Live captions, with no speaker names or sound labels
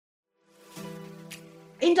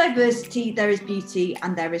In diversity, there is beauty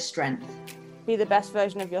and there is strength. Be the best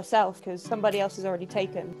version of yourself because somebody else is already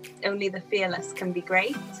taken. Only the fearless can be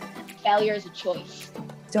great. Failure is a choice.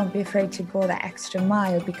 Don't be afraid to go that extra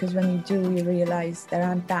mile, because when you do, you realise there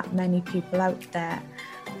aren't that many people out there.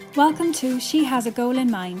 Welcome to She Has a Goal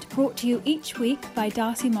in Mind, brought to you each week by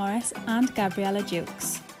Darcy Morris and Gabriella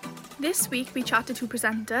Dukes. This week we chatted to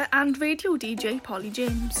presenter and radio DJ Polly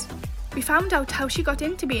James. We found out how she got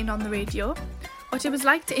into being on the radio, what it was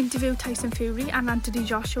like to interview Tyson Fury and Anthony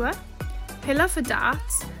Joshua, her love for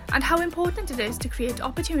darts, and how important it is to create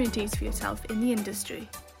opportunities for yourself in the industry.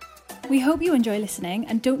 We hope you enjoy listening,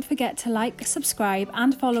 and don't forget to like, subscribe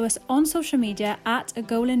and follow us on social media at A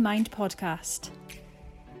Goal in Mind Podcast.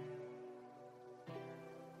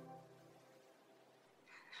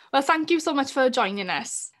 Well, thank you so much for joining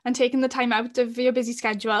us and taking the time out of your busy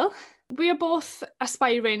schedule. We are both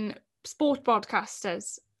aspiring sport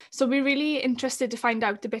broadcasters, so we're really interested to find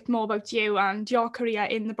out a bit more about you and your career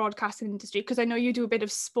in the broadcasting industry, because I know you do a bit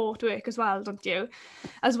of sport work as well, don't you?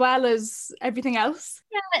 As well as everything else.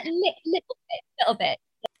 Yeah, a little bit.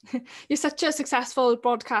 You're such a successful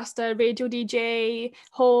broadcaster, radio DJ,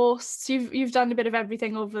 host. You've done a bit of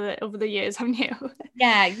everything over the years, haven't you?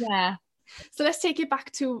 Yeah. So let's take it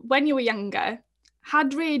back to when you were younger.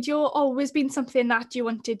 Had radio always been something that you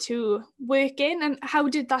wanted to work in, and how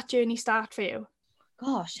did that journey start for you?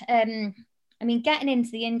 Gosh, I mean, getting into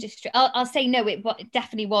the industry, I'll say no, it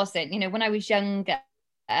definitely wasn't. You know, when I was younger,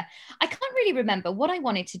 I can't really remember what I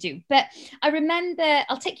wanted to do, but I remember,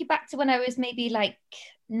 I'll take you back to when I was maybe like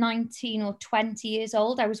 19 or 20 years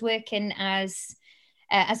old. I was working as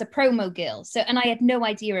a promo girl. So, and I had no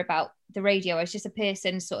idea about the radio. I was just a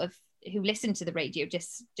person sort of who listened to the radio,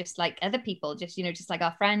 just like other people, just like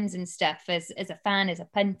our friends and stuff, as a fan, as a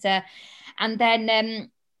punter. And then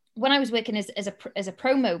when I was working as a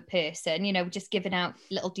promo person, you know, just giving out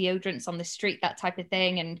little deodorants on the street, that type of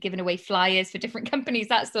thing, and giving away flyers for different companies,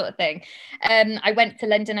 that sort of thing. I went to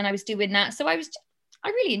London and I was doing that. So I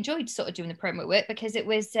really enjoyed sort of doing the promo work, because it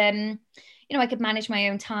was, you know, I could manage my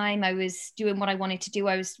own time. I was doing what I wanted to do.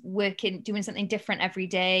 I was doing something different every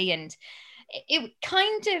day. And it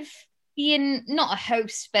kind of being not a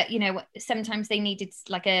host, but, you know, sometimes they needed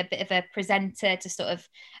like a bit of a presenter to sort of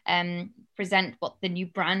present what the new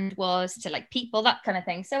brand was to like people, that kind of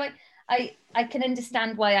thing. So I can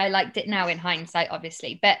understand why I liked it now in hindsight,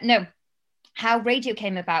 obviously. But no, how radio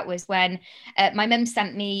came about was when my mum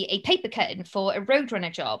sent me a paper cutting for a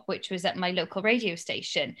Roadrunner job, which was at my local radio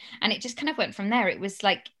station. And it just kind of went from there. It was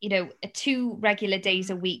like, you know, 2 regular days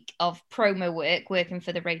a week of promo work, working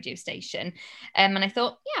for the radio station. And I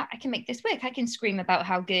thought, yeah, I can make this work. I can scream about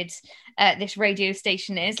how good this radio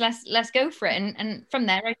station is. Let's go for it. And from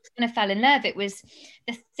there, I just kind of fell in love. It was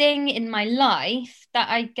the thing in my life that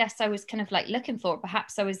I guess I was kind of like looking for.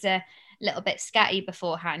 Perhaps I was a little bit scatty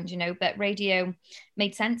beforehand, you know, but radio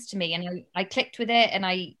made sense to me, and I clicked with it, and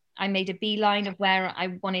I made a beeline of where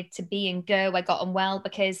I wanted to be and go. I got on well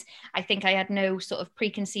because I think I had no sort of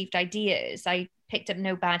preconceived ideas. I picked up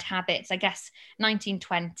no bad habits. I guess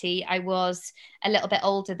 1920, I was a little bit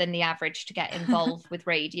older than the average to get involved with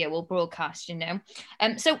radio or broadcast, you know.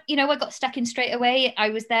 So, you know, I got stuck in straight away.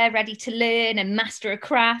 I was there ready to learn and master a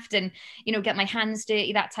craft and, you know, get my hands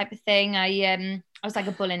dirty, that type of thing. I was like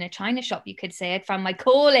a bull in a china shop, you could say. I'd found my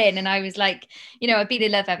calling, and I was like, you know, I've been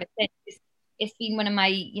in love ever since. It's been one of my,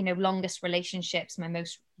 you know, longest relationships, my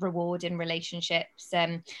most rewarding relationships.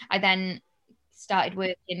 I then started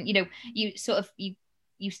working, you know, you sort of,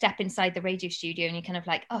 you step inside the radio studio and you're kind of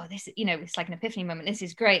like, oh, this, you know, it's like an epiphany moment. This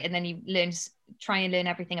is great. And then you try and learn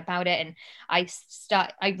everything about it. And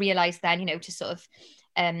I realized then, you know, to sort of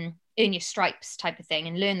earn your stripes type of thing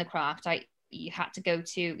and learn the craft, you had to go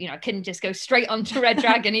to, you know, I couldn't just go straight onto Red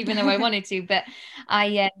Dragon, even though I wanted to, but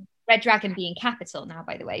Red Dragon being capital now,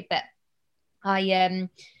 by the way, but I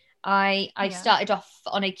started off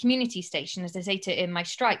on a community station, as I say, to earn my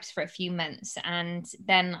stripes for a few months. And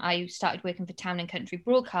then I started working for Town and Country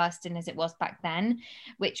Broadcasting, as it was back then,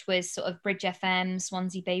 which was sort of Bridge FM,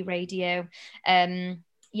 Swansea Bay Radio. And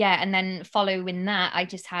then following that,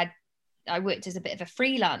 I worked as a bit of a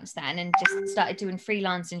freelance then, and just started doing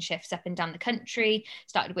freelancing shifts up and down the country,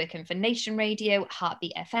 started working for Nation Radio,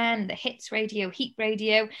 Heartbeat FM, the Hits Radio, Heat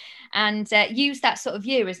Radio, and used that sort of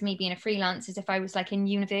year as me being a freelance as if I was like in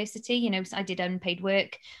university, you know. So I did unpaid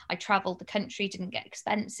work. I travelled the country, didn't get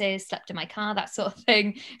expenses, slept in my car, that sort of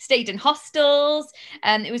thing, stayed in hostels.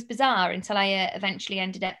 And it was bizarre until I eventually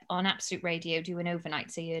ended up on Absolute Radio doing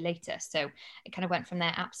overnights a year later. So it kind of went from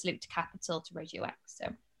there, Absolute to Capital to Radio X.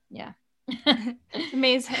 So, yeah.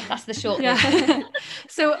 Amazing. That's the short Yeah. version.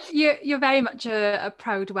 So you're very much a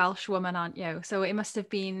proud Welsh woman, aren't you? So it must have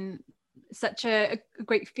been such a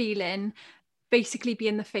great feeling, basically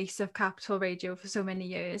being the face of Capital Radio for so many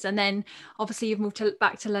years. And then obviously you've moved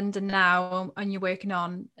back to London now, and you're working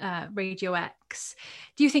on Radio X.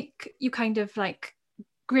 Do you think you kind of like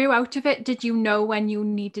grew out of it? Did you know when you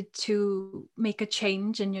needed to make a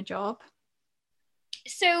change in your job?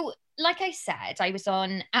 So, like I said, I was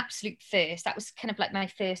on Absolute first. That was kind of like my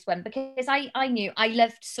first one, because I knew I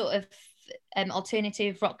loved sort of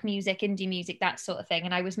alternative rock music, indie music, that sort of thing.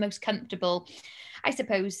 And I was most comfortable, I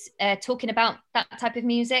suppose, talking about that type of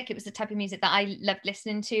music. It was the type of music that I loved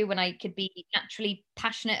listening to when I could be naturally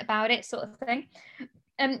passionate about it, sort of thing.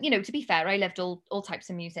 You know, to be fair, I loved all types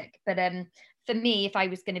of music. But for me, if I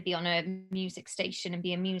was going to be on a music station and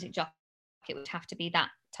be a music jockey, it would have to be that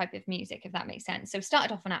type of music, if that makes sense. So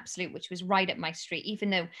started off on Absolute, which was right up my street, even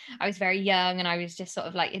though I was very young and I was just sort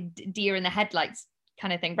of like a deer in the headlights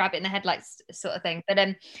kind of thing, rabbit in the headlights sort of thing. But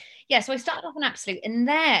yeah, so I started off on Absolute, and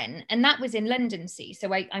that was in London, see.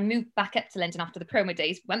 So I moved back up to London after the promo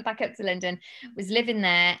days, went back up to London, was living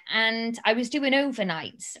there, and I was doing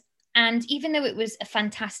overnights. And even though it was a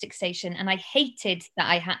fantastic station, and I hated that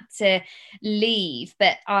I had to leave,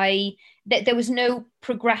 but there was no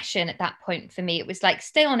progression at that point for me. It was like,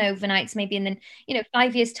 stay on overnights, maybe in the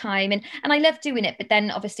 5 years time. And I loved doing it. But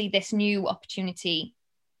then obviously this new opportunity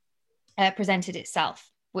presented itself,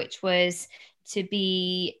 which was to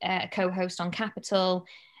be a co-host on Capital,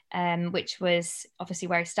 which was obviously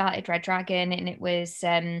where I started, Red Dragon. And it was,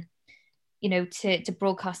 to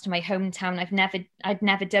broadcast to my hometown. I'd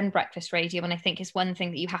never done breakfast radio, and I think it's one thing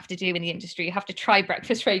that you have to do in the industry. You have to try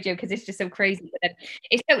breakfast radio because it's just so crazy. But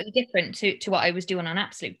it's totally different to what I was doing on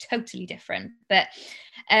Absolute, totally different. But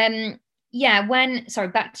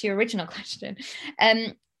back to your original question.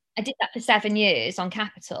 I did that for 7 years on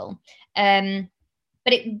Capital,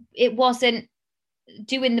 but it wasn't,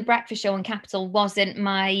 doing the breakfast show on Capital wasn't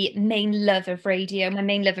my main love of radio. My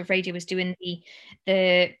main love of radio was doing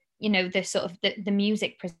the sort of the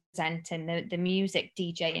music presenting, the music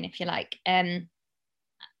DJing, if you like. In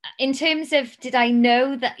terms of, did I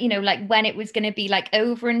know that, like when it was going to be like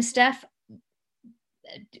over and stuff,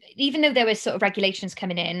 even though there was sort of regulations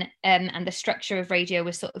coming in, and the structure of radio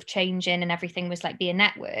was sort of changing and everything was like being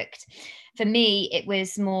networked, for me, it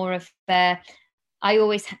was more of I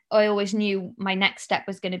always knew my next step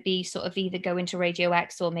was going to be sort of either go into Radio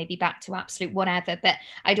X or maybe back to Absolute, whatever. But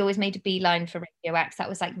I'd always made a beeline for Radio X. That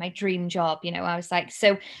was like my dream job. I was like,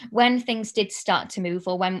 so when things did start to move,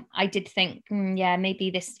 or when I did think,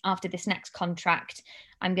 maybe after this next contract,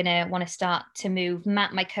 I'm going to want to start to move.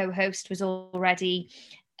 Matt, my co-host, was already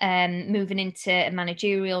moving into a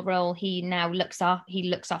managerial role. He now looks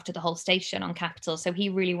after the whole station on Capital. So he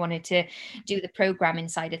really wanted to do the programming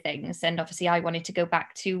side of things. And obviously I wanted to go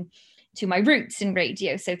back to my roots in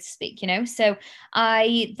radio, so to speak, So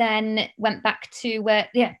I then went back to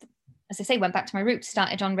went back to my roots,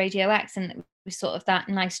 started on Radio X, and it was sort of that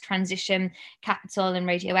nice transition. Capital and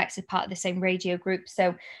Radio X are part of the same radio group.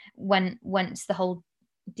 So once the whole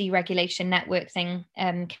deregulation network thing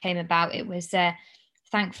came about, it was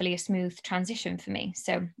thankfully a smooth transition for me.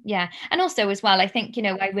 So yeah. And also as well, I think,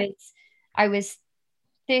 I was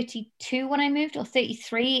 32 when I moved, or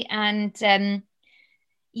 33. And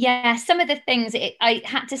some of the things I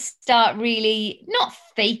had to start really not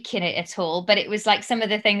faking it at all, but it was like some of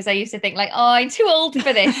the things I used to think like, oh, I'm too old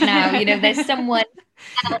for this now. There's someone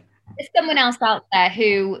else out there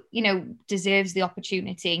who, deserves the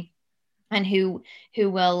opportunity, and who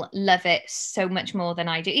will love it so much more than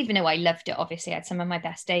I do. Even though I loved it, obviously I had some of my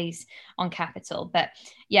best days on Capital. But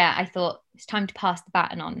yeah, I thought it's time to pass the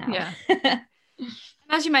baton on now. Yeah.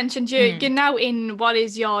 As you mentioned, you're now in what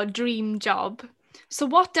is your dream job. So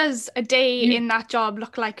what does a day in that job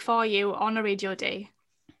look like for you on a radio day?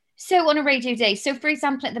 So on a radio day, so for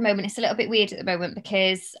example, at the moment, it's a little bit weird at the moment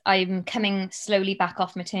because I'm coming slowly back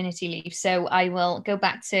off maternity leave. So I will go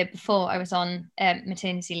back to before I was on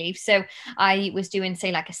maternity leave. So I was doing,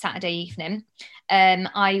 say, like a Saturday evening.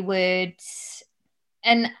 I would,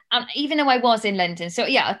 and even though I was in London, so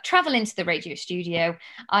yeah, I'd travel into the radio studio.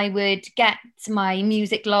 I would get my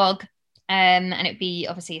music log, and it'd be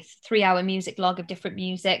obviously a 3-hour music log of different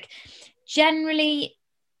music. Generally,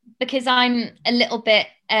 because I'm a little bit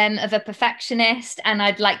of a perfectionist, and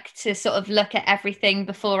I'd like to sort of look at everything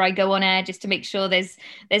before I go on air just to make sure there's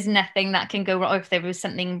nothing that can go wrong. If there was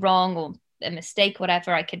something wrong or a mistake,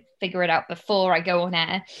 whatever, I could figure it out before I go on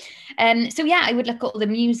air. So yeah, I would look at all the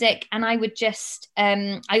music, and I would just,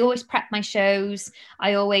 I always prep my shows.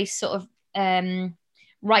 I always sort of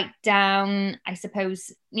write down, I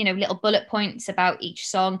suppose, little bullet points about each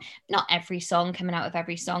song. Not every song coming out of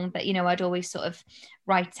every song, but, I'd always sort of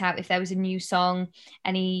write out if there was a new song,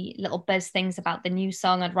 any little buzz things about the new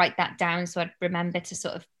song, I'd write that down so I'd remember to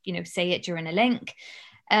sort of, say it during a link.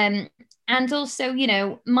 And also,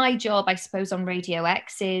 my job, I suppose, on Radio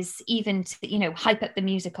X is even to, hype up the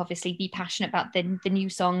music, obviously, be passionate about the new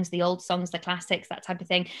songs, the old songs, the classics, that type of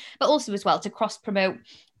thing, but also as well to cross promote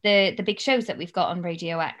the big shows that we've got on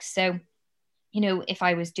Radio X. So, if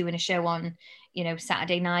I was doing a show on,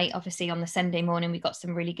 Saturday night, obviously on the Sunday morning, we've got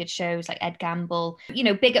some really good shows like Ed Gamble,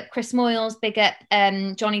 big up Chris Moyles, big up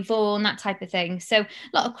Johnny Vaughan, that type of thing. So a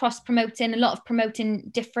lot of cross promoting, a lot of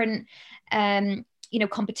promoting different,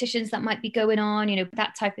 competitions that might be going on,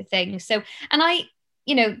 that type of thing. So, and I,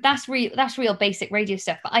 that's real basic radio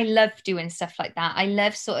stuff, but I love doing stuff like that. I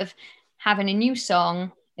love sort of having a new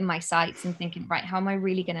song in my sights and thinking, right, how am I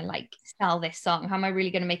really going to sell this song? How am I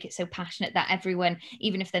really going to make it so passionate that everyone,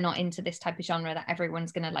 even if they're not into this type of genre, that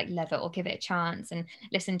everyone's going to love it or give it a chance and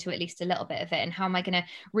listen to at least a little bit of it? And how am I going to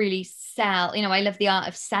really sell? I love the art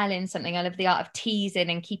of selling something. I love the art of teasing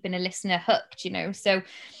and keeping a listener hooked, so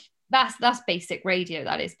that's basic radio,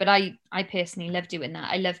 that is. But I personally love doing that.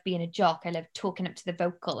 I love being a jock. I love talking up to the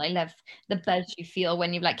vocal. I love the buzz you feel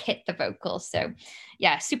when you hit the vocal. So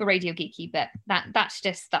yeah, super radio geeky, but that's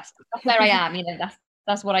where I am,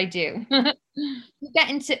 that's what I do. You get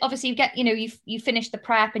into, obviously you get, you finish the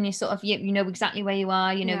prep and you sort of, you know exactly where you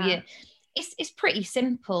are, it's pretty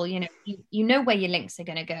simple, you know where your links are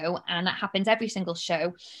going to go, and that happens every single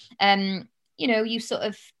show. You sort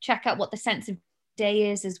of check out what the sense of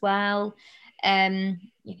day is as well.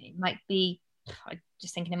 It might be,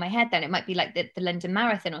 just thinking in my head then, it might be like the London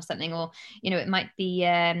Marathon or something, or it might be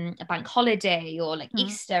a bank holiday or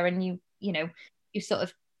Easter, and you sort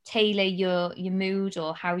of tailor your mood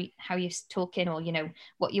or how you're talking, or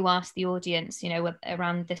what you ask the audience,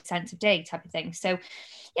 around the sense of day type of thing. So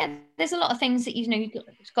yeah, there's a lot of things that you've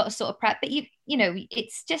got to sort of prep, but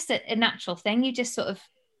it's just a natural thing. You just sort of,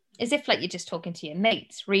 as if you're just talking to your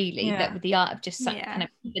mates, really, that with the art of just kind of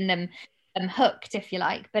keeping them hooked, if you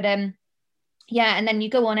like. But and then you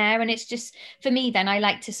go on air, and it's just, for me then, I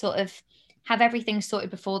like to sort of have everything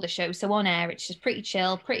sorted before the show. So on air, it's just pretty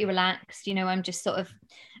chill, pretty relaxed. I'm just sort of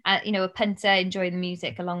a punter, enjoy the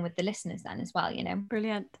music along with the listeners then as well.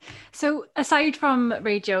 Brilliant. So aside from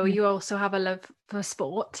radio, you also have a love for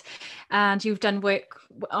sport, and you've done work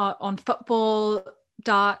on football,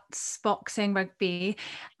 darts, boxing, rugby,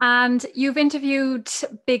 and you've interviewed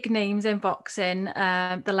big names in boxing,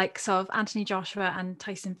 the likes of Anthony Joshua and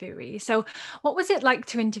Tyson Fury. So what was it like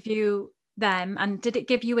to interview them, and did it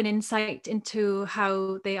give you an insight into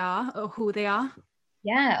how they are or who they are?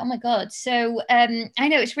 Yeah, oh my God. So I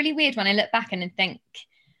know it's really weird when I look back and think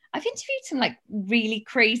I've interviewed some really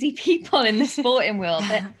crazy people in the sporting world,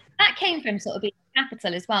 but that came from sort of being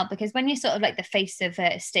capital as well, because when you're sort of the face of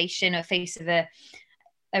a station or face of a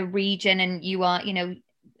region, and you are,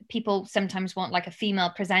 people sometimes want a female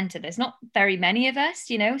presenter. There's not very many of us,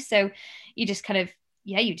 so you just kind of,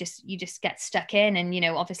 you just get stuck in. And,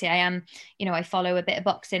 obviously I am, I follow a bit of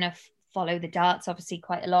boxing, I follow the darts obviously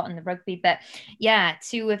quite a lot, and the rugby, but yeah,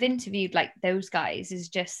 to have interviewed those guys is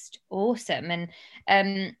just awesome.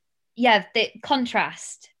 And the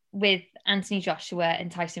contrast with Anthony Joshua and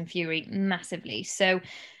Tyson Fury massively. So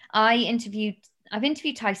I've interviewed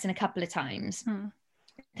Tyson a couple of times.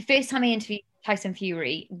 The first time I interviewed Tyson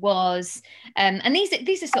Fury was, and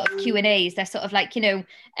these are sort of Q&As. They're sort of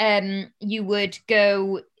you would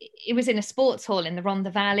go, it was in a sports hall in the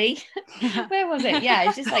Rhondda Valley. Where was it? Yeah,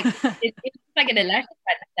 it's just it's like an election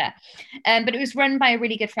centre. But it was run by a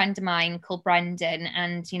really good friend of mine called Brendan,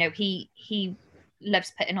 and he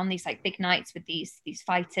loves putting on these big nights with these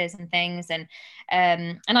fighters and things, and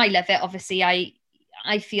I love it. Obviously,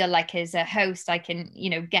 I feel as a host, I can,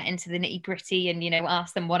 get into the nitty gritty and,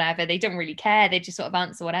 ask them whatever. They don't really care. They just sort of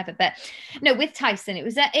answer whatever. But no, with Tyson, it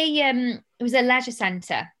was at it was a leisure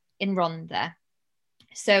centre in Rhondda.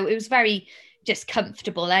 So it was very just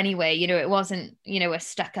comfortable anyway. It wasn't, a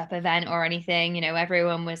stuck up event or anything.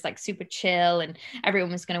 Everyone was super chill, and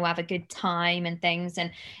everyone was going to have a good time and things. And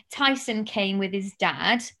Tyson came with his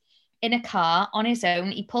dad in a car on his own.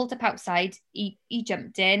 He pulled up outside, he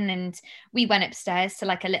jumped in, and we went upstairs to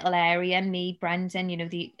a little area, me, Brendan,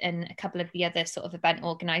 and a couple of the other sort of event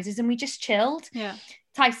organisers, and we just chilled. Yeah.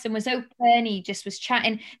 Tyson was open, he just was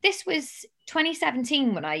chatting. This was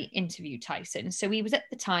 2017 when I interviewed Tyson. So he was at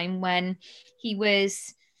the time when he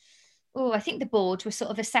was, I think the board was sort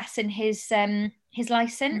of assessing his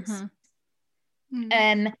licence.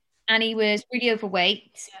 And he was really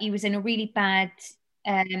overweight. He was in a really bad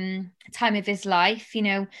time of his life. You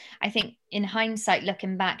know, I think in hindsight,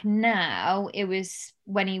 looking back now, it was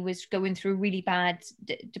when he was going through a really bad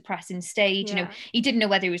depressing stage. You know, he didn't know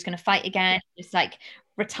whether he was going to fight again, just like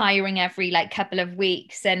retiring every like couple of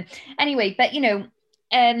weeks. And anyway, but you know,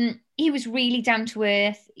 he was really down to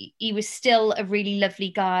earth. He was still a really lovely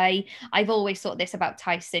guy. I've always thought this about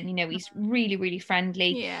Tyson. You know, he's really, really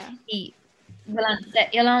friendly. Yeah.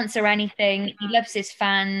 He'll answer anything. He loves his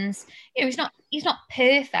fans. You know, he's not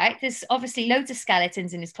perfect. There's obviously loads of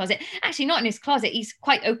skeletons in his closet. Actually, not in his closet. He's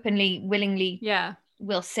quite openly, willingly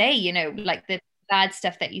will say, you know, like the bad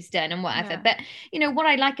stuff that he's done and whatever. But, you know, what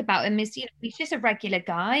I like about him is, you know, he's just a regular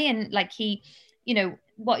guy, and like he, you know,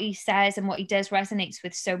 what he says and what he does resonates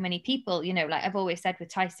with so many people. You know, like I've always said with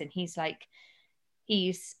Tyson, he's a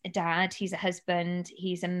dad, he's a husband,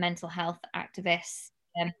 he's a mental health activist.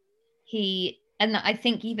 And I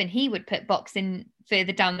think even he would put boxing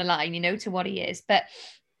further down the line, you know, to what he is. But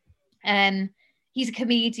he's a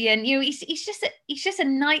comedian. You know, he's just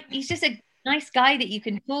a nice guy that you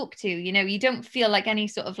can talk to. You know, you don't feel like any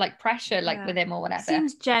sort of like pressure like with him or whatever.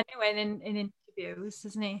 Seems genuine in interviews,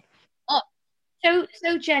 doesn't he? Oh,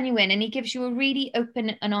 so genuine, and he gives you a really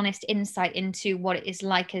open and honest insight into what it is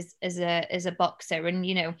like as a boxer. And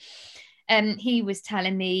you know, he was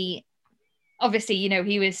telling me, obviously, you know,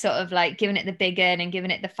 he was sort of like giving it the big un and giving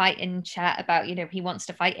it the fighting chat about, you know, he wants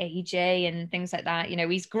to fight AJ and things like that. You know,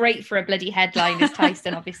 he's great for a bloody headline as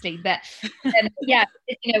Tyson, obviously. But yeah,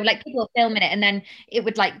 you know, like people filming it and then it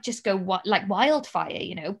would like just go like wildfire,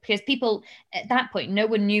 you know, because people at that point, no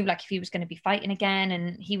one knew like if he was going to be fighting again.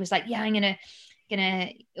 And he was like, yeah, I'm gonna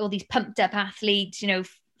all these pumped up athletes, you know,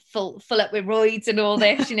 full up with roids and all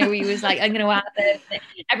this, you know, he was like, I'm going to have it.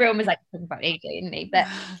 Everyone was like talking about AJ, didn't he? But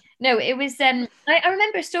no, it was, I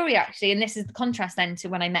remember a story actually, and this is the contrast then to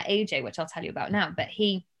when I met AJ, which I'll tell you about now, but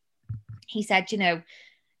he said, you know,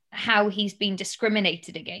 how he's been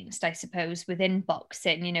discriminated against, I suppose, within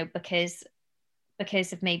boxing, you know, because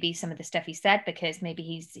of maybe some of the stuff he said, because maybe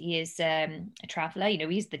he is a traveller, you know,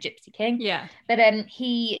 he's the Gypsy King. Yeah. But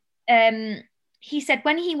he said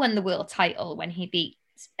when he won the world title, when he beat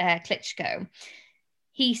Klitschko,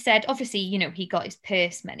 he said obviously, you know, he got his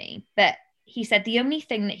purse money, but he said the only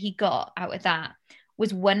thing that he got out of that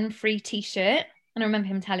was one free t-shirt. And I remember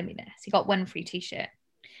him telling me this, he got one free t-shirt.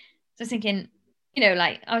 So I was thinking, you know,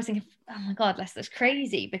 like I was thinking, oh my god, that's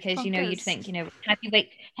crazy, because you know, you'd think, you know,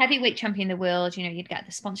 heavyweight champion of the world, you know, you'd get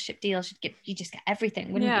the sponsorship deals, you just get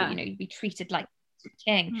everything, wouldn't you? You know, you'd be treated like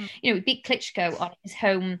king. You know, we beat Klitschko on his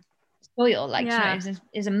home soil, like you know,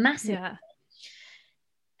 it was a massive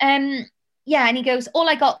yeah, and he goes, all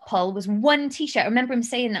I got, Paul, was one t-shirt. I remember him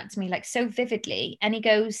saying that to me like so vividly. And he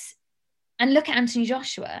goes, and look at Anthony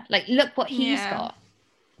Joshua, like look what he's got.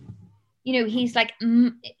 You know, he's like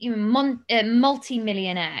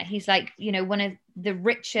multi-millionaire. He's like, you know, one of the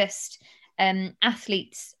richest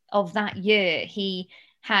athletes of that year. He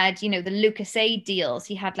had, you know, the Lucas Aid deals.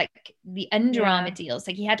 He had like the Under Armour deals.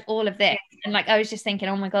 Like he had all of this. And like I was just thinking,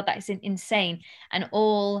 oh my god, that is insane. And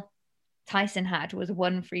all Tyson had was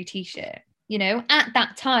one free t-shirt, you know, at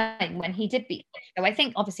that time when he did beat Klitschko. I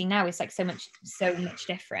think obviously now it's like so much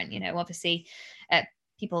different, you know, obviously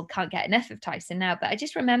people can't get enough of Tyson now, but I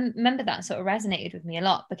just remember that sort of resonated with me a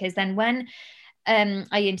lot, because then when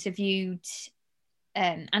I interviewed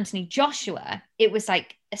Anthony Joshua, it was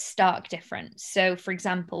like a stark difference. So for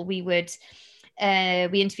example, we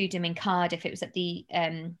interviewed him in Cardiff. It was at the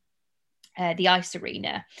Ice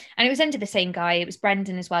Arena, and it was under the same guy. It was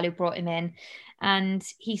Brendan as well who brought him in, and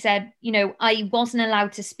he said, you know, I wasn't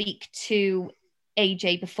allowed to speak to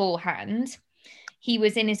AJ beforehand. He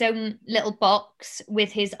was in his own little box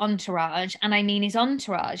with his entourage, and I mean his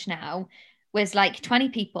entourage now was like 20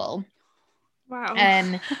 people. Wow.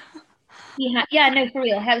 He had, yeah, no, for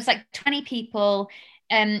real, it was like 20 people.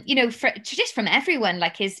 You know, just from everyone,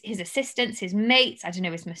 like his assistants, his mates, I don't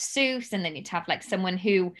know, his masseuse, and then you'd have like someone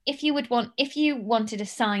who, if you wanted a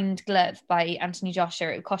signed glove by Anthony Joshua,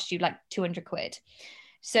 it would cost you like 200 quid.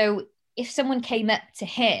 So if someone came up to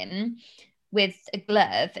him with a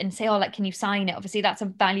glove and say, oh, like, can you sign it? Obviously that's a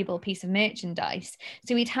valuable piece of merchandise.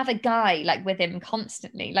 So we'd have a guy like with him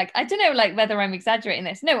constantly. Like, I don't know, like whether I'm exaggerating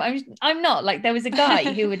this. No, I'm not. Like there was a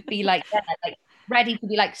guy who would be like, like ready to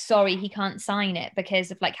be like, sorry, he can't sign it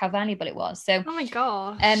because of like how valuable it was. So oh my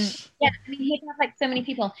gosh. Yeah, I mean, he'd have like so many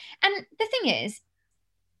people. And the thing is,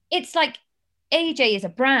 it's like AJ is a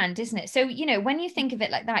brand, isn't it? So, you know, when you think of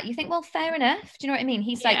it like that, you think, well, fair enough. Do you know what I mean?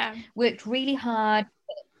 He's like worked really hard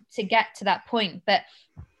to get to that point. But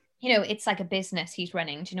you know, it's like a business he's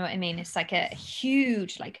running. Do you know what I mean? It's like a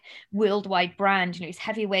huge, like worldwide brand. You know, he's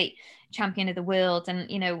heavyweight champion of the world, and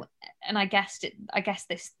you know, and I guess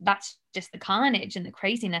that's just the carnage and the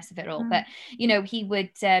craziness of it all. But you know,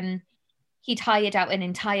 he'd hired out an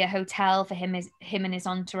entire hotel for him and his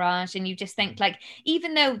entourage, and you just think, like,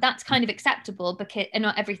 even though that's kind of acceptable, because and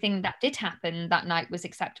not everything that did happen that night was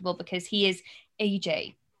acceptable, because he is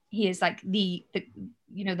AJ. He is like the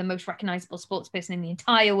you know, the most recognizable sports person in the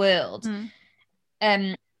entire world.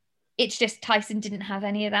 It's just Tyson didn't have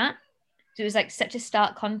any of that, so it was like such a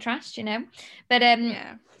stark contrast, you know. But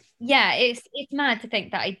yeah, it's mad to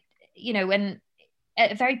think that you know, and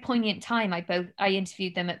at a very poignant time, I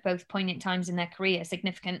interviewed them at both poignant times in their career,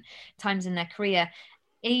 significant times in their career.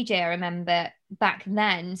 AJ, I remember back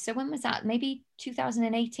then, so when was that? Maybe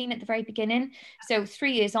 2018 at the very beginning. So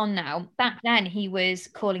 3 years on now. Back then he was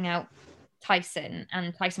calling out Tyson,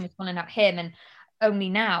 and Tyson was calling out him. And only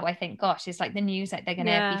now I think, gosh, it's like the news that they're going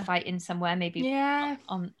to be fighting somewhere, maybe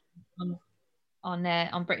on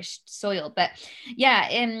British soil. But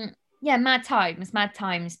mad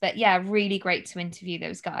times. But yeah, really great to interview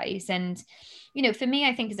those guys. And you know, for me,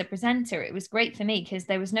 I think as a presenter, it was great for me because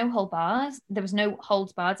there was no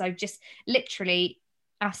holds barred. I just literally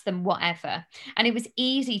asked them whatever, and it was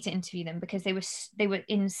easy to interview them because they were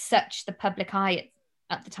in such the public eye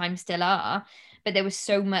at the time, still are, but there was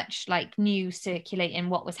so much like news circulating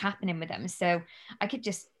what was happening with them, so I could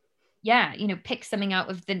just you know, pick something out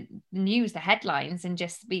of the news, the headlines, and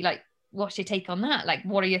just be like, what's your take on that? Like,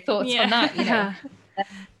 what are your thoughts on that? You know.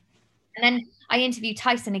 And then I interviewed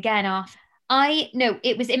Tyson again after.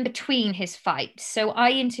 It was in between his fight. So I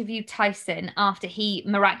interviewed Tyson after he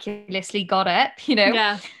miraculously got up, you know.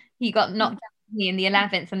 Yeah. He got knocked out in the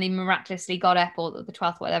 11th and he miraculously got up, or the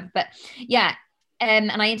 12th, whatever. But yeah.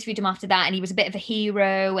 And I interviewed him after that, and he was a bit of a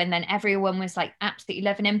hero, and then everyone was like absolutely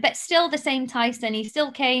loving him, but still the same Tyson. He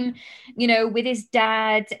still came, you know, with his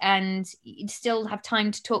dad, and he'd still have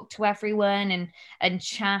time to talk to everyone and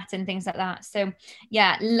chat and things like that. So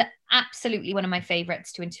yeah, absolutely one of my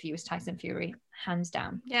favorites to interview was Tyson Fury, hands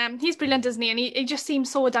down. Yeah, he's brilliant, isn't he? And he just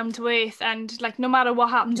seems so down to earth, and like no matter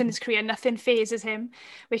what happens in his career, nothing phases him,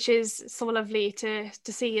 which is so lovely to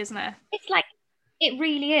see, isn't it? It's like, it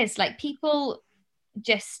really is. Like, people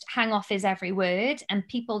just hang off his every word, and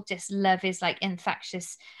people just love his like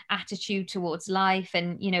infectious attitude towards life.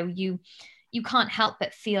 And you know, you can't help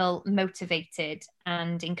but feel motivated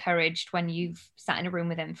and encouraged when you've sat in a room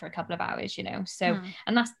with him for a couple of hours, you know. So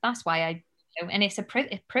and that's why I, you know, and it's a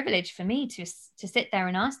privilege for me to sit there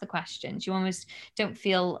and ask the questions. You almost don't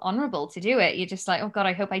feel honorable to do it. You're just like, oh God,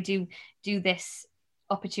 I hope I do this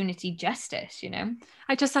opportunity justice, you know.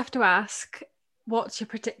 I just have to ask, what's your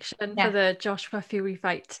prediction for the Joshua Fury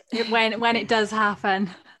fight when it does happen?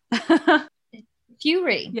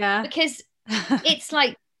 Fury, because it's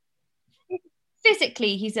like,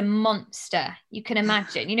 physically he's a monster, you can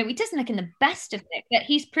imagine. You know, he doesn't look in the best of Nick, but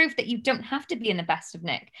he's proved that you don't have to be in the best of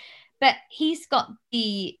Nick. But he's got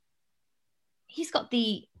the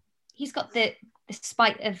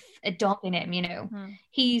spite of a dog in him, you know.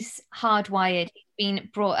 He's hardwired, he's been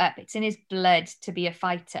brought up, it's in his blood to be a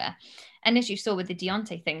fighter. And as you saw with the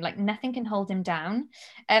Deontay thing, like nothing can hold him down.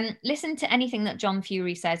 Listen to anything that John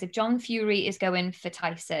Fury says. If John Fury is going for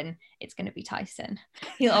Tyson, it's going to be Tyson.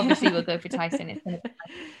 He'll obviously will go for Tyson. It's going to be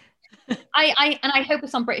Tyson. I hope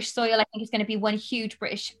it's on British soil. I think it's going to be one huge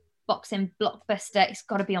British boxing blockbuster. It's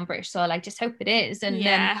got to be on British soil. I just hope it is. And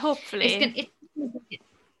hopefully it's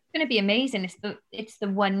going to be amazing. It's the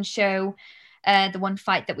one show, the one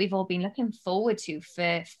fight that we've all been looking forward to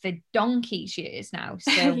for donkey's years now.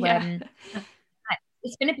 So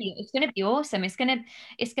it's going to be awesome. It's going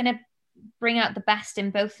to bring out the best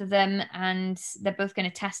in both of them, and they're both going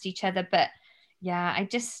to test each other. But yeah, I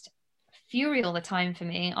just Fury all the time for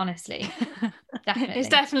me, honestly. Definitely. It's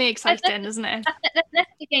definitely exciting, isn't it? That's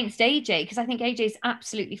against AJ, because I think AJ is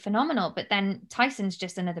absolutely phenomenal, but then Tyson's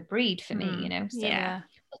just another breed for me, you know. So, yeah.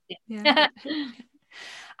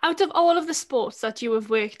 Out of all of the sports that you have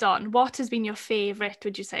worked on, what has been your favourite,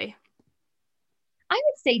 would you say? I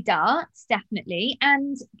would say darts, definitely.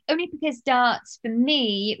 And only because darts for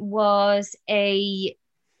me was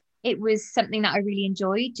something that I really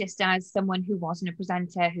enjoyed, just as someone who wasn't a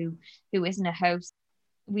presenter, who isn't a host.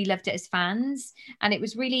 We loved it as fans. And it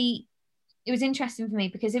was interesting for me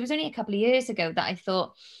because it was only a couple of years ago that I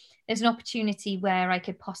thought, there's an opportunity where I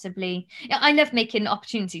could possibly, I love making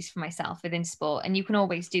opportunities for myself within sport, and you can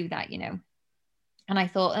always do that, you know. And I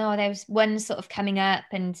thought, there was one sort of coming up,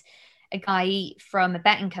 and a guy from a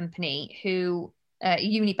betting company who,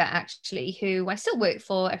 Unibet actually, who I still work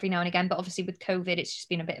for every now and again, but obviously with COVID, it's just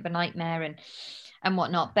been a bit of a nightmare. and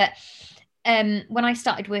whatnot. But when I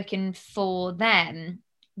started working for them,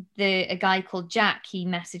 a guy called Jack, he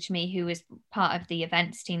messaged me, who was part of the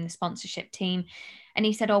events team, the sponsorship team, and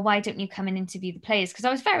he said, oh, why don't you come and interview the players? Because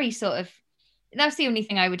I was very sort of, that's the only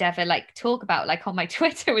thing I would ever like talk about, like on my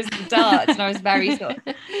Twitter, was the darts, and I was very sort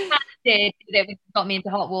of that got me into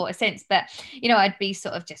hot water since. But you know, I'd be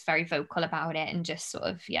sort of just very vocal about it, and just sort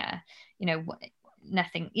of, yeah, you know,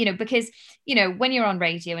 nothing, you know, because you know, when you're on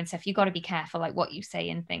radio and stuff, you got to be careful like what you say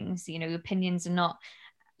and things. You know, opinions are not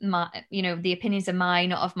my, you know, the opinions are mine,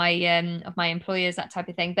 not of my employers, that type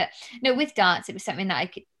of thing. But no, with darts, it was something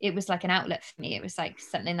that it was like an outlet for me. It was like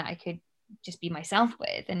something that I could just be myself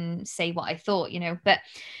with and say what I thought, you know. But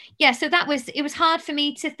yeah, so it was hard for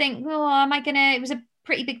me to think, oh, am I gonna, it was a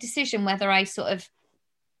pretty big decision whether I sort of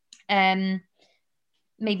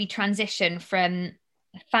maybe transition from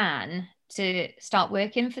a fan to start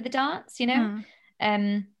working for the darts, you know.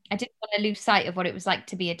 I didn't want to lose sight of what it was like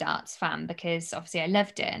to be a darts fan, because obviously I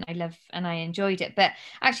loved it and I enjoyed it. But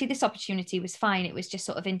actually this opportunity was fine. It was just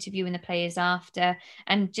sort of interviewing the players after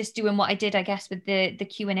and just doing what I did, I guess, with the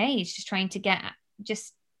Q&As, just trying to get,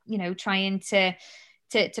 just, you know, trying to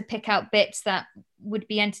pick out bits that would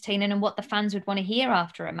be entertaining and what the fans would want to hear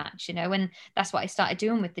after a match, you know. And that's what I started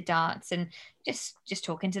doing with the darts, and just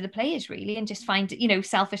talking to the players really, and just you know,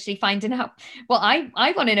 selfishly finding out what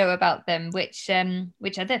I want to know about them, which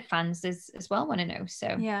other fans as well want to know.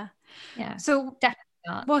 So yeah. So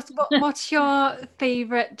definitely. What's your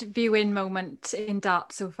favorite viewing moment in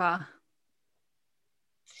darts so far?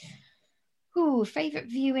 Favorite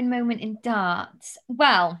viewing moment in darts?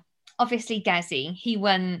 Well, obviously Gezi, he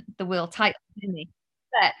won the world title, didn't he?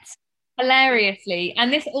 But hilariously,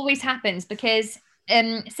 and this always happens because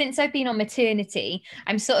since I've been on maternity,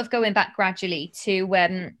 I'm sort of going back gradually to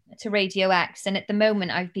Radio X, and at the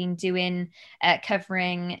moment I've been doing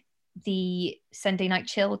covering the Sunday Night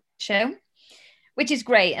Chill show, which is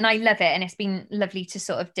great, and I love it, and it's been lovely to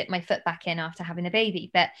sort of dip my foot back in after having a baby.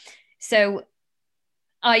 But so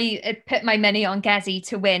I put my money on Gezi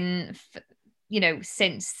to win, you know,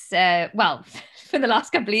 since for the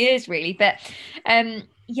last couple of years really. But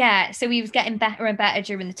yeah, so he was getting better and better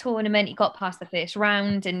during the tournament. He got past the first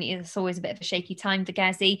round, and it's always a bit of a shaky time for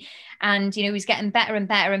Gezi. And you know, he's getting better and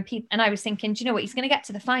better, and I was thinking, do you know what, he's going to get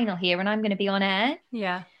to the final here, and I'm going to be on air.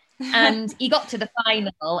 Yeah. And he got to the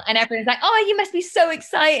final, and everyone's like, oh, you must be so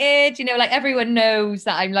excited, you know, like everyone knows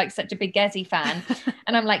that I'm like such a big Gezi fan.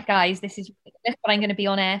 And I'm like, guys, this is ridiculous, but I'm going to be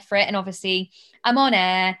on air for it. And obviously I'm on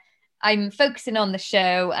air, I'm focusing on the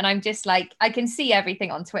show, and I'm just like, I can see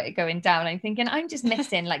everything on Twitter going down. I'm thinking, I'm just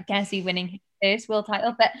missing like Gezi winning his first world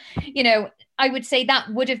title. But, you know, I would say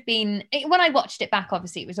that would have been, when I watched it back,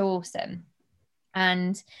 obviously it was awesome.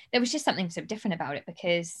 And there was just something so different about it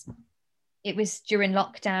because it was during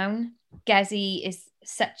lockdown. Gezi is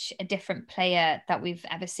such a different player that we've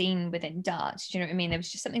ever seen within darts. Do you know what I mean? There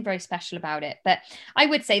was just something very special about it. But I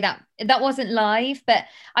would say that wasn't live, but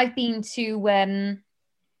I've been to,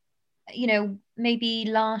 you know, maybe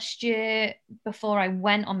last year before I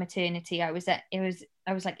went on maternity, I was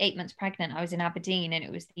like 8 months pregnant. I was in Aberdeen, and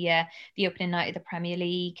it was the opening night of the Premier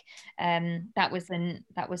League. That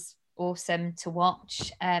was awesome to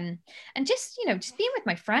watch. And just, you know, just being with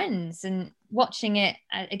my friends and watching it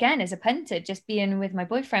again as a punter, just being with my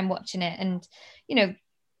boyfriend watching it. And, you know,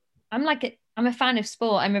 I'm a fan of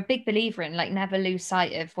sport. I'm a big believer in like never lose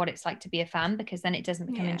sight of what it's like to be a fan, because then it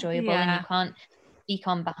doesn't become enjoyable, and you can't speak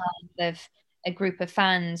on behalf of a group of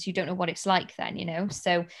fans. You don't know what it's like then, you know.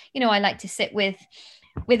 So, you know, I like to sit with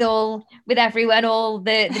everyone, all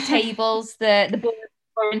the tables, the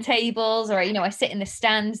boring tables, or, you know, I sit in the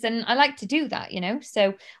stands, and I like to do that, you know.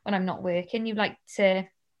 So when I'm not working, you like to,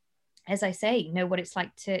 as I say, know what it's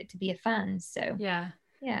like to be a fan. So yeah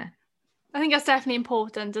I think that's definitely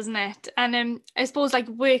important, isn't it? And I suppose like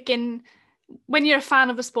working, when you're a fan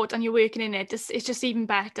of a sport and you're working in it, it's just even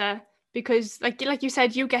better, because like you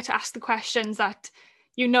said, you get to ask the questions that,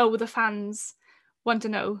 you know, the fans want to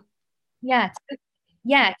know. Yeah,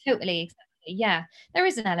 totally. Exactly. Yeah, there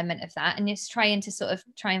is an element of that, and just trying to sort of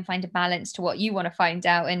try and find a balance to what you want to find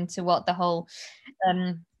out and to what the whole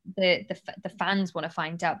the fans want to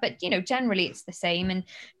find out. But, you know, generally it's the same, and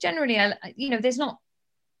generally you know, there's not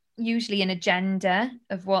usually an agenda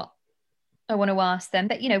of what I want to ask them.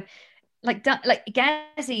 But, you know, like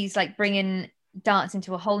Gezi's like bringing darts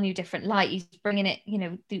into a whole new different light. He's bringing it, you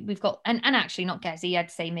know, we've got, and actually not Gezi,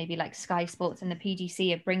 I'd say maybe like Sky Sports and the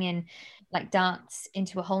PDC are bringing like darts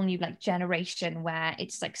into a whole new like generation where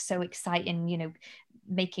it's like so exciting, you know,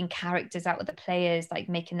 making characters out of the players, like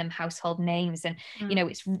making them household names, and you know,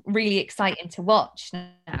 it's really exciting to watch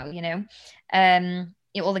now, you know.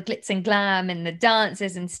 all the glitz and glam and the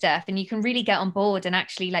dances and stuff, and you can really get on board and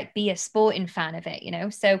actually like be a sporting fan of it, you know.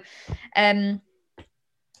 So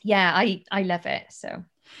yeah, I love it. So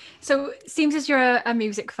it seems as you're a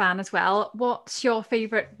music fan as well. What's your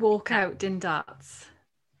favourite walkout in darts?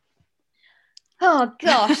 Oh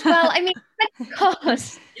gosh, well, I mean,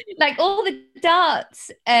 because like all the darts,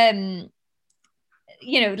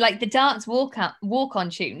 you know, like the darts walk on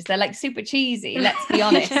tunes, they're like super cheesy. Let's be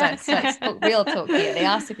honest. Let's talk real talk here. They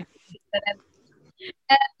are super cheesy. But,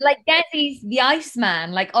 like Gezzy's The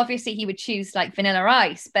Iceman, like obviously he would choose like Vanilla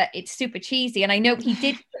Ice, but it's super cheesy. And I know he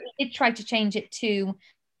did try to change it to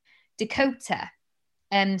Dakota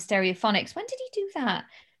Stereophonics. When did he do that?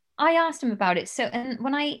 I asked him about it. So, and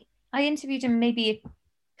when I interviewed him maybe a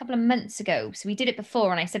couple of months ago, so we did it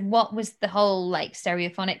before, and I said, what was the whole like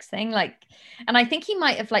Stereophonics thing like? And I think he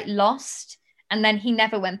might have like lost, and then he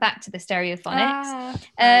never went back to the Stereophonics.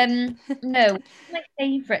 No, my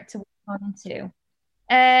favorite to walk on to.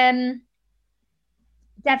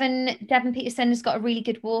 Devon Peterson has got a really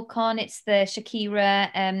good walk on. It's the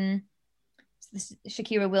Shakira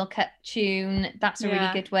Will Cut tune. That's a really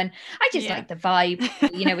good one. I just like the vibe,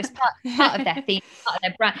 you know. It's part of their theme, part of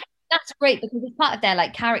their brand. That's great because it's part of their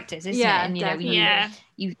like characters, isn't it? And you know,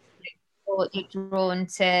 you're drawn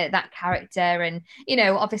to that character, and you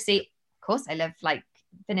know, obviously, of course, I love like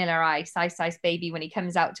Vanilla Ice, Ice Ice Baby when he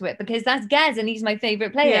comes out to it, because that's Gez and he's my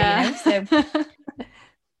favorite player. You know, so.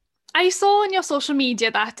 I saw on your social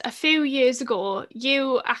media that a few years ago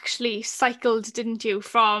you actually cycled, didn't you,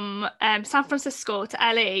 from San Francisco to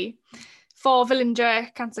LA for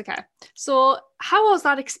Vilindra Cancer Care. So how was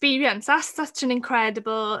that experience? That's such an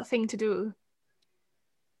incredible thing to do.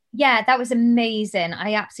 Yeah, that was amazing.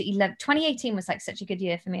 I absolutely loved 2018 was like such a good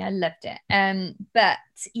year for me. I loved it. But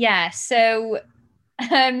yeah, so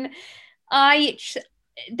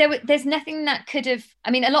there's nothing that could have,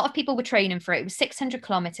 I mean, a lot of people were training for it. It was 600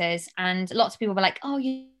 kilometers, and lots of people were like, oh,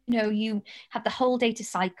 you know, you have the whole day to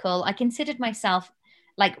cycle. I considered myself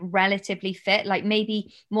like relatively fit, like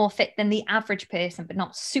maybe more fit than the average person, but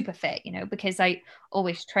not super fit, you know, because I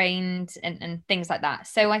always trained and things like that.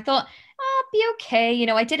 So I thought, I'll be okay. You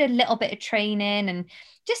know, I did a little bit of training, and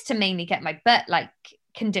just to mainly get my butt like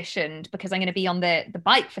conditioned, because I'm going to be on the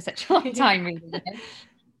bike for such a long time, really. You know?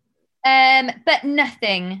 But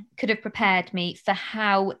nothing could have prepared me for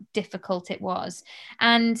how difficult it was.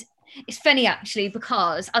 And it's funny actually,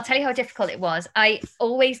 because I'll tell you how difficult it was. I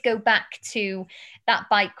always go back to that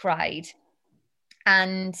bike ride,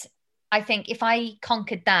 and I think if I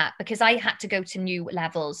conquered that, because I had to go to new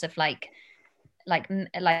levels of like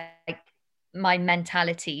my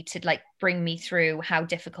mentality to like bring me through how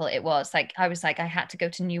difficult it was. Like I was like, I had to go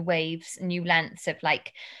to new waves, new lengths of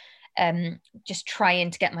like just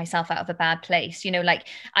trying to get myself out of a bad place, you know. Like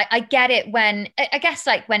I get it when, I guess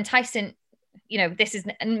like when Tyson, you know, this is,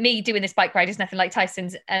 and me doing this bike ride is nothing like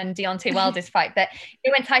Tyson's and Deontay Wilder's fight, but you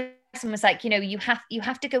know, when Tyson was like, you know, you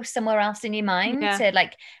have to go somewhere else in your mind to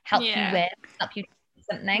like help you do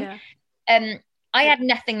something. I had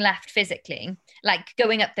nothing left physically, like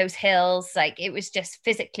going up those hills, like it was just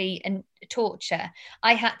physically and torture.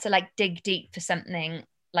 I had to like dig deep for something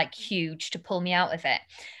like huge to pull me out of it.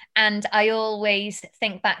 And I always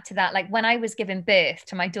think back to that, like when I was giving birth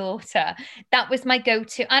to my daughter, that was my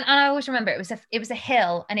go-to. And I always remember it was a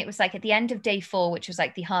hill, and it was like at the end of day 4, which was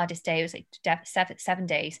like the hardest day. It was like 7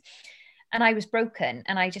 days, and I was broken.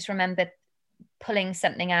 And I just remember pulling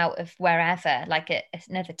something out of wherever, like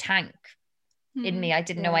another tank in me I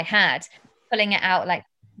didn't know I had, pulling it out like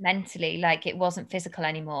mentally, like it wasn't physical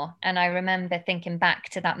anymore. And I remember thinking back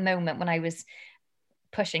to that moment when I was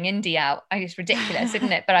pushing Indy out. I was ridiculous,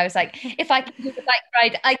 isn't it? But I was like, if I can do the bike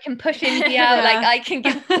ride, I can push Indy out. Like I can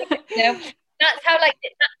get, you know, that's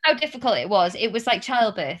how difficult it was. It was like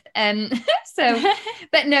childbirth. So,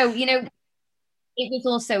 but no, you know, it was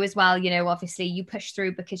also as well, you know, obviously you push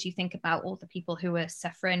through because you think about all the people who are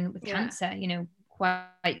suffering with cancer, you know,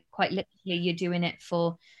 quite literally you're doing it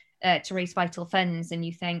for to raise vital funds, and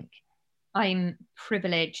you think, I'm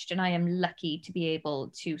privileged and I am lucky to be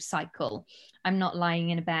able to cycle. I'm not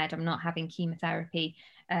lying in a bed. I'm not having chemotherapy.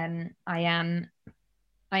 I am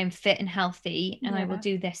fit and healthy, and I will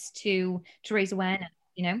do this to raise awareness,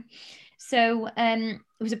 you know. So it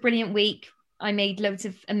was a brilliant week. I made loads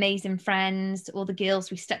of amazing friends. All the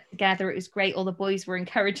girls, we stuck together. It was great. All the boys were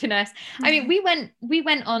encouraging us. I mean, we went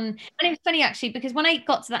on, and it was funny actually, because when I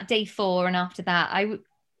got to that day 4, and after that,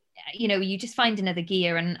 you know, you just find another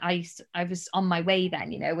gear, and I was on my way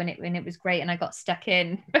then, you know, when it was great, and I got stuck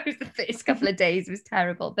in. The first couple of days was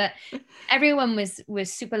terrible, but everyone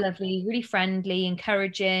was super lovely, really friendly,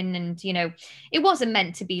 encouraging, and you know, it wasn't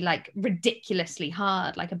meant to be like ridiculously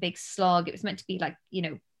hard, like a big slog. It was meant to be like, you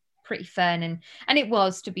know, pretty fun, and it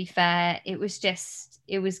was, to be fair. It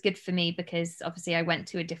was good for me because obviously I went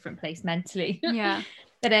to a different place mentally. Yeah.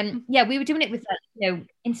 But yeah, we were doing it with you know,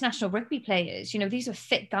 international rugby players. You know, these were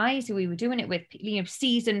fit guys who we were doing it with, you know,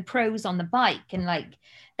 seasoned pros on the bike. And like,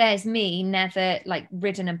 there's me, never like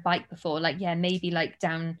ridden a bike before. Like, yeah, maybe like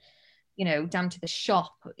down to the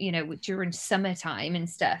shop, you know, during summertime and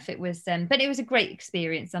stuff. It was but it was a great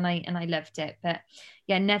experience, and I loved it. But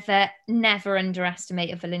yeah, never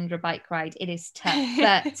underestimate a Velindre bike ride. It is tough,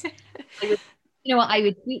 but you know what, I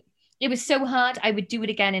would do. It was so hard. I would do it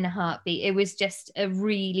again in a heartbeat. It was just a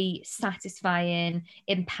really satisfying,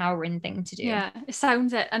 empowering thing to do. Yeah, it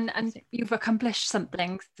sounds it. And you've accomplished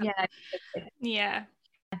something. Yeah. Yeah.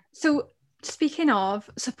 So speaking of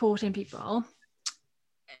supporting people,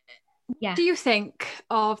 Yeah. do you think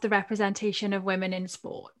of the representation of women in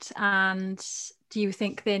sport? And do you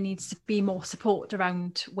think there needs to be more support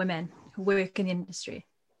around women who work in the industry?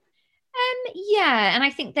 Yeah, and I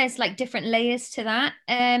think there's like different layers to that.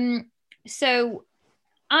 So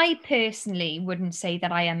I personally wouldn't say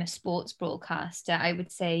that I am a sports broadcaster. I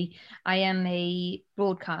would say I am a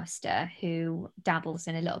broadcaster who dabbles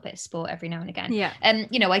in a little bit of sport every now and again. Yeah.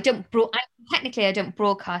 You know, I don't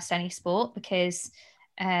broadcast any sport because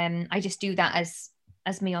I just do that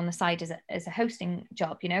as me on the side as a hosting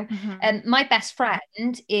job, you know. My best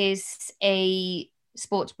friend is a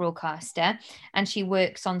sports broadcaster, and she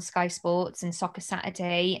works on Sky Sports and Soccer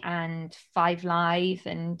Saturday and 5 Live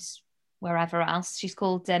and wherever else. She's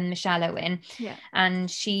called Michelle Owen. Yeah. And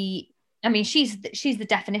she's the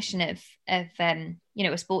definition of you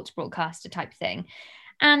know, a sports broadcaster type thing.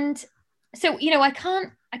 And so, you know, I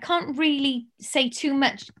can't really say too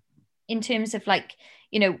much in terms of like,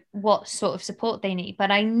 you know, what sort of support they need, but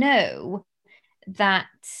I know that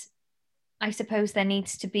I suppose there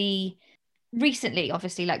needs to be. Recently,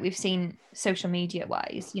 obviously, like we've seen social media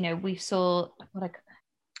wise, you know, we saw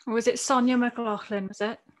Was it Sonia McLaughlin, was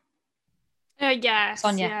it? Yes.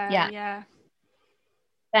 Sonia, yeah.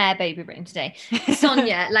 Their baby brain today.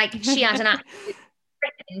 Sonia, like she had an absolute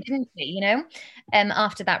freaking, didn't she, you know,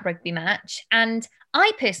 after that rugby match. And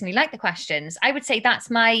I personally like the questions. I would say that's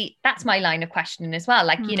my line of questioning as well.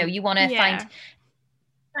 Like, you know, you want to find,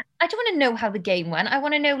 I don't want to know how the game went. I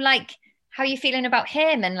want to know, like, how are you feeling about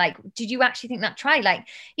him? And like, did you actually think that try? Like,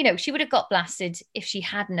 you know, she would have got blasted if she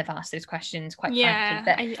hadn't have asked those questions, quite frankly.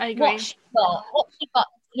 But I agree.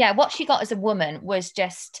 What she got as a woman was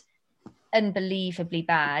just unbelievably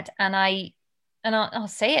bad. And I'll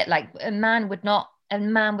say it, like a man would not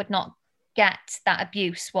get that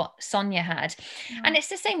abuse what Sonia had. And it's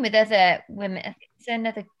the same with other women. I think there's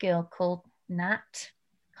another girl called Nat.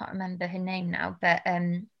 Can't remember her name now, but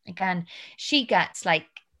again, she gets like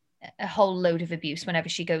a whole load of abuse whenever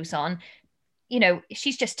she goes on. You know,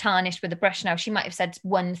 she's just tarnished with a brush now. She might have said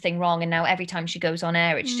one thing wrong, and now every time she goes on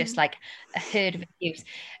air, it's just like a herd of abuse.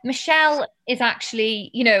 Michelle is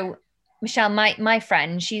actually, you know, Michelle, my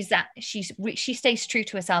friend, she stays true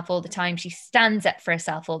to herself all the time. She stands up for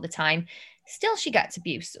herself all the time. Still, she gets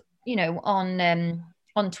abuse, you know,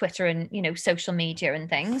 on Twitter and, you know, social media and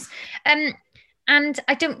things. And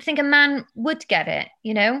I don't think a man would get it,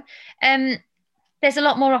 you know. There's a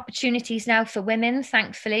lot more opportunities now for women,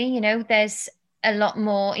 thankfully. You know, there's a lot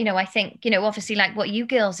more, you know, I think, you know, obviously like what you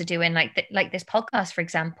girls are doing, like this podcast, for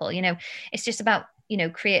example, you know, it's just about, you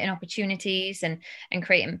know, creating opportunities and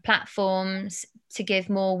creating platforms to give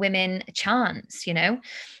more women a chance, you know.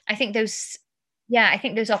 I think those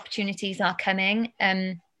opportunities are coming.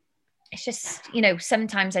 It's just, you know,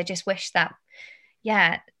 sometimes I just wish that,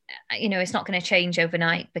 you know, it's not going to change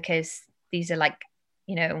overnight, because these are like,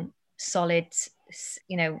 you know, solid,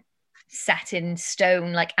 you know, set in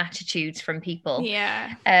stone like attitudes from people.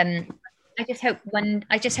 I just hope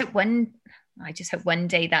one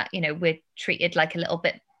day that, you know, we're treated like a little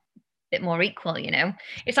bit more equal, you know.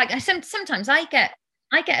 It's like sometimes I get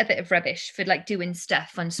a bit of rubbish for like doing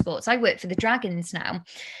stuff on sports. I work for the Dragons now,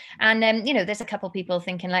 and you know, there's a couple of people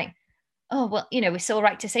thinking like, oh well, you know, it's all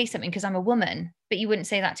right to say something because I'm a woman, but you wouldn't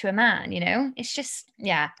say that to a man, you know. It's just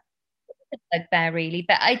bugbear really,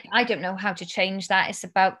 but I don't know how to change that. It's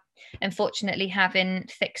about, unfortunately, having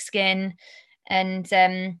thick skin and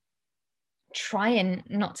trying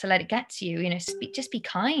not to let it get to you, you know. Just be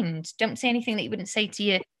kind. Don't say anything that you wouldn't say to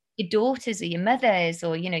your daughters or your mothers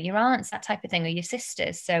or, you know, your aunts, that type of thing, or your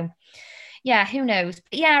sisters. So yeah, who knows?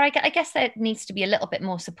 But yeah, I guess there needs to be a little bit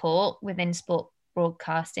more support within sport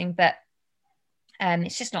broadcasting, but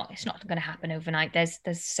it's not going to happen overnight. There's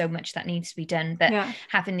so much that needs to be done, but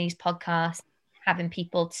having these podcasts, having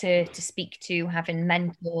people to speak to, having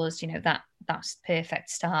mentors, that's perfect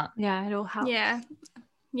start. Yeah, it all helps.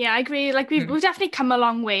 Yeah, I agree. Like we've definitely come a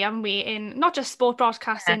long way, haven't we? In not just sport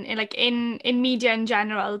broadcasting, in media in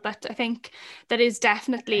general. But I think there is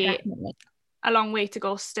definitely a long way to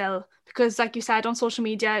go still, because, like you said, on social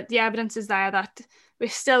media, the evidence is there that we're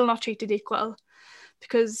still not treated equal.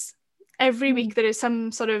 Because every week there is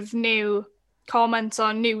some sort of new comments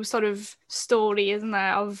or new sort of story, isn't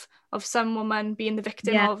there, of some woman being the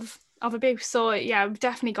victim of abuse. So yeah, we've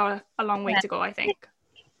definitely got a long way to go, I think.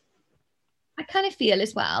 I kind of feel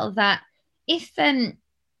as well that if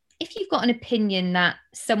you've got an opinion that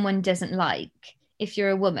someone doesn't like, if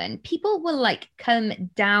you're a woman, people will like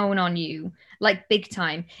come down on you like big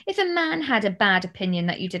time. If a man had a bad opinion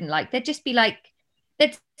that you didn't like, they'd just be like,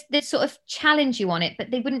 they'd sort of challenge you on it,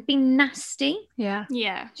 but they wouldn't be nasty. Yeah. Do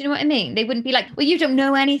you know what I mean? They wouldn't be like, well, you don't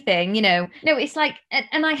know anything, No, it's like,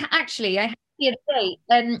 and I had the other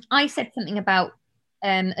day, I said something about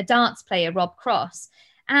a darts player, Rob Cross,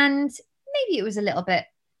 and maybe it was a little bit,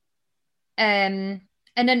 and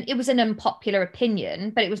then it was an unpopular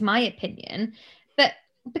opinion, but it was my opinion. But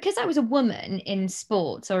because I was a woman in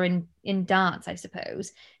sports or in darts, I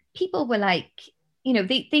suppose, people were like,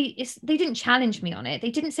 they didn't challenge me on it.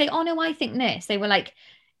 They didn't say, oh no, I think this. They were like,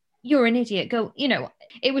 you're an idiot. Go,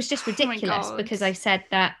 it was just ridiculous because I said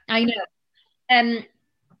that. I know.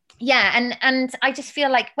 Yeah, and I just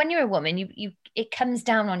feel like when you're a woman, it comes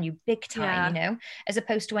down on you big time, as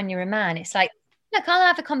opposed to when you're a man. It's like, look, I'll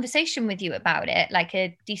have a conversation with you about it, like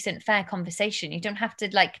a decent, fair conversation. You don't have to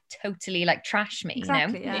like totally like trash me,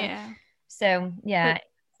 Exactly, yeah. So yeah.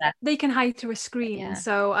 They can hide through a screen,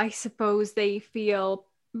 so I suppose they feel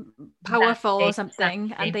powerful or something.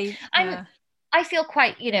 Exactly. And I feel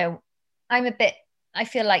quite, I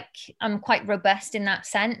feel like I'm quite robust in that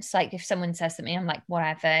sense. Like if someone says something, I'm like,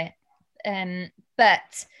 whatever.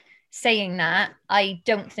 But saying that, I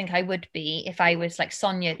don't think I would be if I was like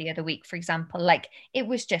Sonia the other week, for example. Like it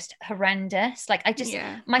was just horrendous. Like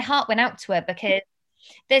my heart went out to her because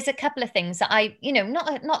there's a couple of things that I,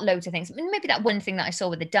 not loads of things, maybe that one thing that I saw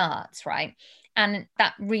with the darts, right? And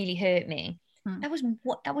that really hurt me. That was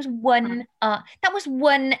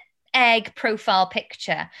one egg profile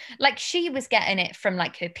picture. Like she was getting it from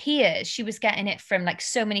like her peers. She was getting it from like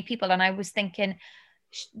so many people. And I was thinking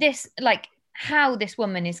how this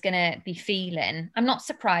woman is going to be feeling. I'm not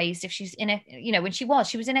surprised if she's in when she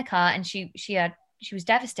was in a car and she was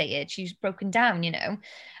devastated. She was broken down,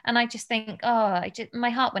 and I just think, my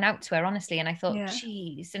heart went out to her, honestly. And I thought,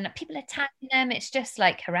 geez, and people attacking them. It's just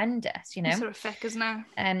like horrendous, It's sort of thick, isn't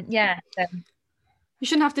it? So, you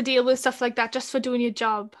shouldn't have to deal with stuff like that just for doing your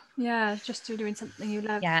job. Yeah, just for doing something you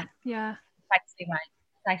love. Yeah. Precisely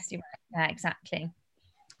right. Yeah, exactly.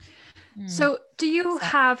 So do you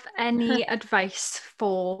have any advice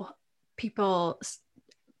for people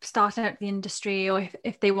starting out the industry, or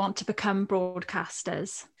if they want to become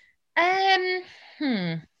broadcasters?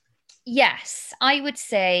 Yes, I would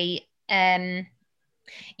say you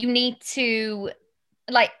need to,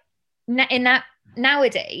 like, in that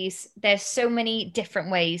nowadays there's so many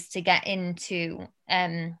different ways to get into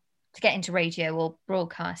radio or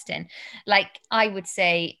broadcasting. Like I would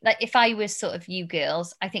say, like if I was sort of you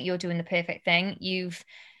girls, I think you're doing the perfect thing. You've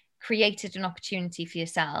created an opportunity for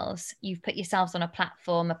yourselves. You've put yourselves on a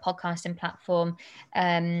platform, a podcasting platform,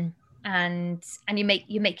 and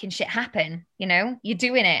you're making shit happen. You're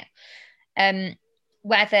doing it.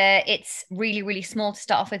 Whether it's really, really small to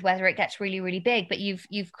start off with, whether it gets really, really big, but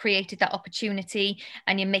you've created that opportunity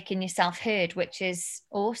and you're making yourself heard, which is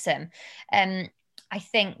awesome. I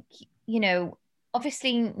think,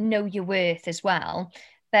 obviously know your worth as well,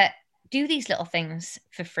 but do these little things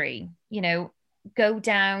for free. Go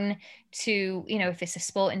down to, if it's a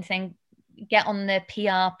sporting thing, get on the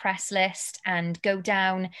PR press list and go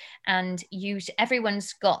down and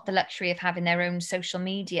everyone's got the luxury of having their own social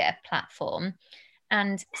media platform,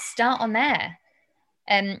 and start on there.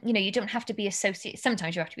 You don't have to be associated.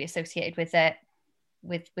 Sometimes you have to be associated with a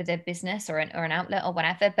business or an outlet or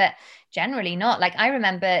whatever, but generally not. Like I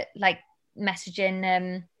remember like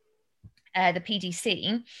messaging the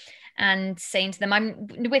PDC and saying to them, I'm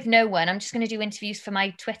with no one, I'm just going to do interviews for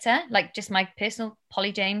my Twitter, like just my personal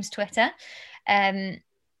Polly James Twitter. And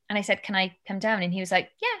I said, can I come down? And he was like,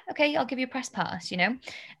 yeah, okay, I'll give you a press pass,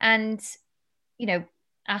 and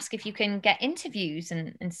ask if you can get interviews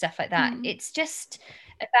and stuff like that. It's just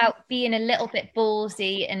about being a little bit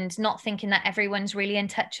ballsy and not thinking that everyone's really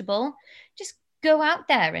untouchable. Just go out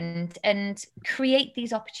there and create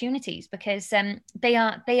these opportunities, because they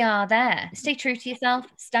are there. Stay true to yourself,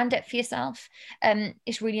 stand up for yourself.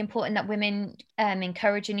 It's really important that women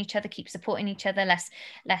encouraging each other, keep supporting each other. Let's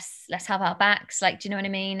have our backs, like, do you know what I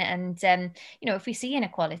mean? And if we see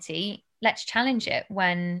inequality, let's challenge it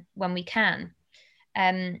when we can.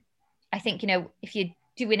 I think, if you're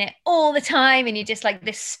doing it all the time and you're just like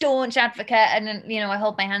this staunch advocate, and then, I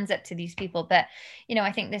hold my hands up to these people, but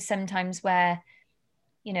I think there's sometimes where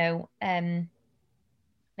there's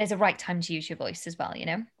a right time to use your voice as well.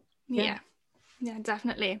 Yeah,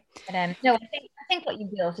 definitely. But no, I think what you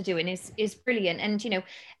girls are doing is brilliant,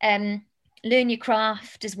 and learn your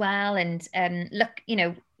craft as well, and look,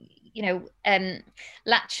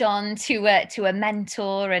 latch on to a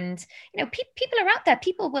mentor, and people are out there,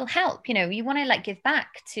 people will help. You want to like give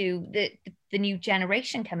back to the new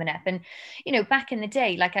generation coming up. And back in the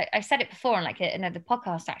day, like I said it before on like another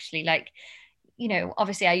podcast actually, like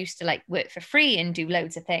obviously I used to like work for free and do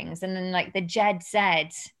loads of things, and then like the Gen Z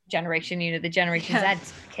generation, the Generation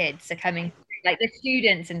Z kids are coming, like the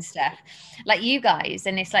students and stuff like you guys,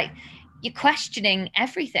 and it's like you're questioning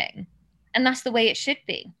everything, and that's the way it should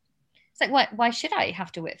be. It's like, why should I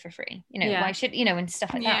have to work for free? Why should, and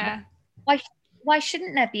stuff like that. Why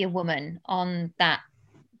shouldn't there be a woman on that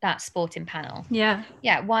sporting panel? Yeah.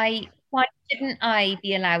 Why shouldn't I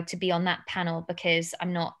be allowed to be on that panel because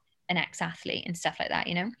I'm not an ex-athlete and stuff like that,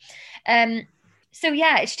 so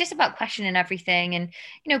yeah, it's just about questioning everything, and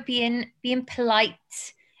being polite,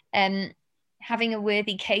 having a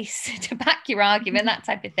worthy case to back your argument, that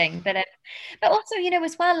type of thing. But also,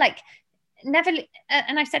 as well, like, never,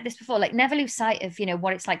 and I've said this before, like, never lose sight of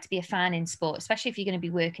what it's like to be a fan in sport, especially if you're going to be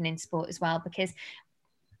working in sport as well, because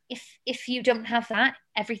if you don't have that,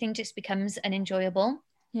 everything just becomes unenjoyable.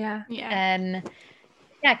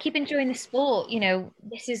 Keep enjoying the sport.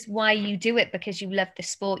 This is why you do it, because you love the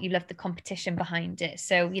sport, you love the competition behind it.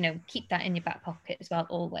 So keep that in your back pocket as well,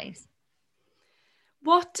 always.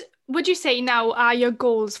 What would you say now are your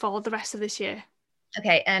goals for the rest of this year?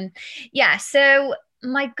 Okay, so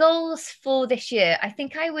my goals for this year, I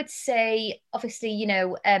think I would say, obviously,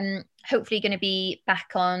 hopefully going to be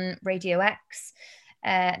back on Radio X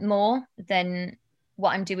more than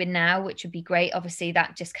what I'm doing now, which would be great. Obviously,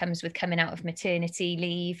 that just comes with coming out of maternity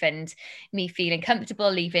leave and me feeling comfortable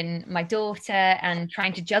leaving my daughter and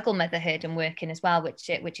trying to juggle motherhood and working as well, which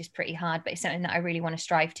is pretty hard, but it's something that I really want to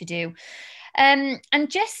strive to do. And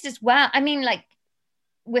just as well, I mean, like,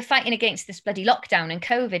 we're fighting against this bloody lockdown and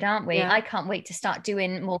COVID, aren't we? I can't wait to start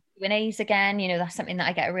doing more Q&As again. That's something that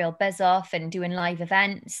I get a real buzz off, and doing live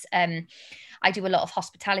events. I do a lot of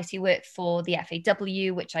hospitality work for the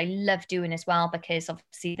FAW, which I love doing as well, because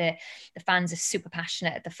obviously the fans are super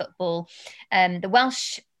passionate at the football. The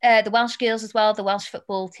Welsh girls as well, the Welsh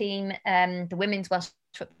football team, the women's Welsh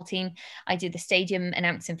football team. I do the stadium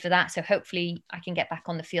announcing for that, so hopefully I can get back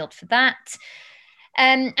on the field for that.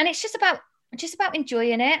 And it's just about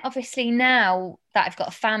enjoying it. Obviously, now that I've got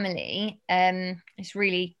a family, it's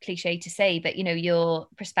really cliche to say, but your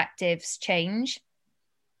perspectives change,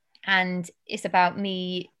 and it's about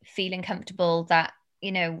me feeling comfortable that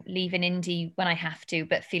leaving Indy when I have to,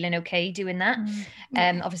 but feeling okay doing that.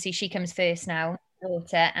 Obviously she comes first now,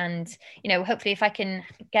 daughter, and hopefully if I can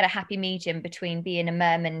get a happy medium between being a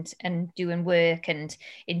mum and doing work and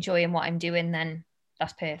enjoying what I'm doing, then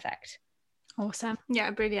that's perfect. Awesome.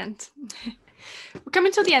 Yeah, brilliant. We're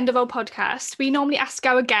coming to the end of our podcast. We normally ask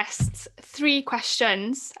our guests 3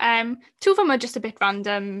 questions. 2 of them are just a bit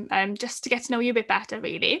random, just to get to know you a bit better,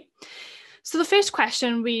 really. So the first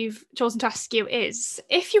question we've chosen to ask you is,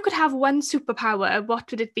 if you could have one superpower,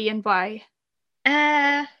 what would it be and why?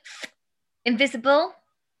 Invisible,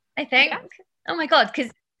 I think. Yeah. Oh my God,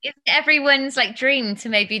 because it's everyone's like dream to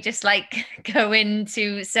maybe just like go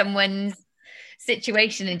into someone's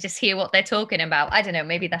situation and just hear what they're talking about. I don't know,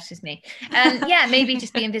 maybe that's just me. Maybe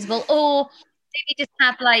just be invisible, or maybe just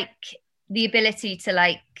have like the ability to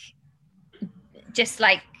like just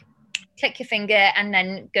like click your finger and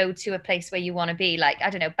then go to a place where you want to be, like, I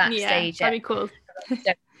don't know, backstage. That'd be cool.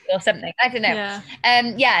 Or something, I don't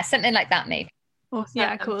know. Something like that maybe. Awesome.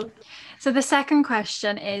 Yeah, cool. So the second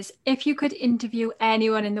question is, if you could interview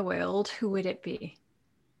anyone in the world, who would it be?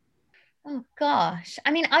 Oh gosh,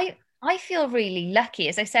 I mean, I feel really lucky,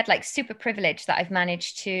 as I said, like super privileged that I've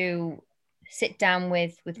managed to sit down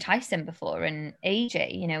with Tyson before, and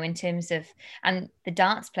AJ, in terms of, and the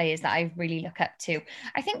darts players that I really look up to.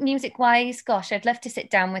 I think music wise, gosh, I'd love to sit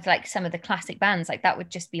down with like some of the classic bands. Like, that would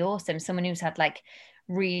just be awesome. Someone who's had like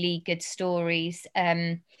really good stories,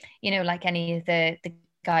 like any of the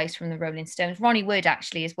guys from the Rolling Stones. Ronnie Wood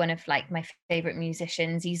actually is one of like my favorite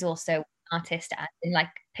musicians. He's also an artist, as in like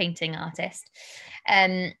painting artist.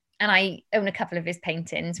 And I own a couple of his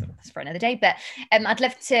paintings. That's for another day. But I'd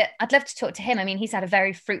love to talk to him. I mean, he's had a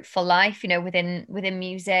very fruitful life, you know, within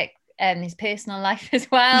music, his personal life as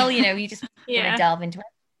well. You know, you just want to delve into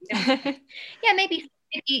it. Yeah,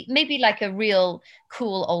 maybe like a real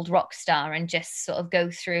cool old rock star, and just sort of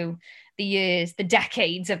go through the years, the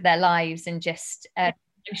decades of their lives, and just I'm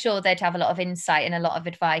sure they'd have a lot of insight and a lot of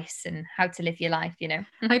advice and how to live your life, you know.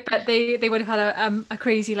 I bet they would have had a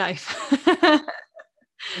crazy life.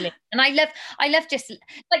 And I love just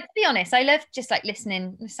like, to be honest, I love just like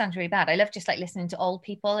listening. This sounds really bad. I love just like listening to old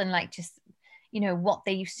people and like just, you know, what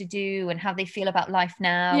they used to do and how they feel about life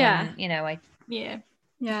now. Yeah. And, you know,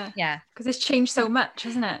 because it's changed so much,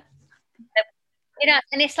 hasn't it?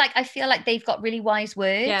 And it's like I feel like they've got really wise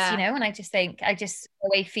words, you know, and I just think I just go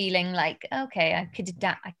away feeling like, okay, I could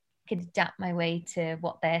adapt my way to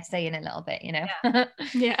what they're saying a little bit, you know.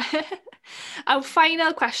 Yeah. Our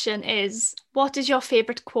final question is, what is your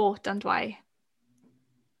favorite quote and why?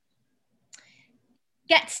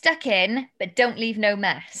 Get stuck in, but don't leave no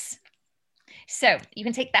mess. So you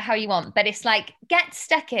can take that how you want, but it's like, get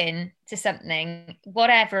stuck in to something,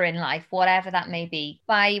 whatever in life, whatever that may be.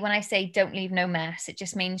 When I say don't leave no mess, it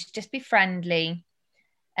just means just be friendly.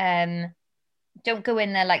 Don't go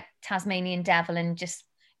in there like Tasmanian devil and just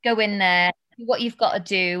go in there, do what you've got to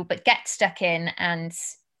do, but get stuck in and,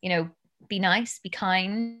 you know, be nice, be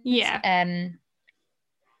kind. Yeah.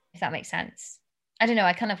 If that makes sense. I don't know,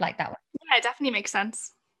 I kind of like that one. Yeah, it definitely makes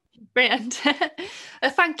sense. Brilliant.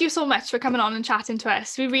 Thank you so much for coming on and chatting to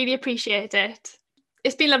us. We really appreciate it.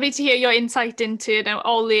 It's been lovely to hear your insight into, you know,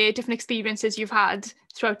 all the different experiences you've had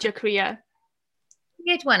throughout your career.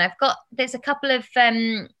 Good one. There's a couple of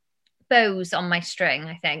bows on my string,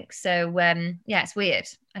 I think. So yeah, it's weird.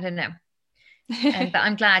 I don't know. But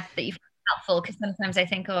I'm glad that you've helpful, because sometimes I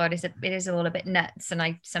think, oh, it is all a bit nuts, and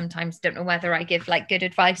I sometimes don't know whether I give like good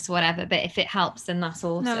advice or whatever, but if it helps, then that's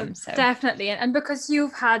awesome. No, so definitely. And because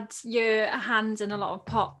you've had your hands in a lot of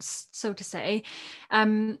pots, so to say,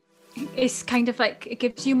 it's kind of like it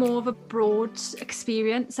gives you more of a broad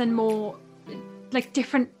experience and more like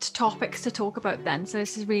different topics to talk about then. So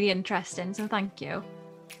this is really interesting, so thank you.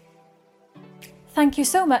 Thank you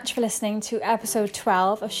so much for listening to episode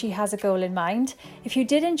 12 of She Has a Goal in Mind. If you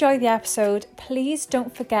did enjoy the episode, please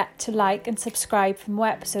don't forget to like and subscribe for more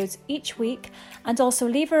episodes each week, and also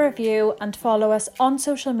leave a review and follow us on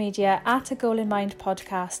social media at A Goal in Mind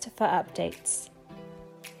Podcast for updates.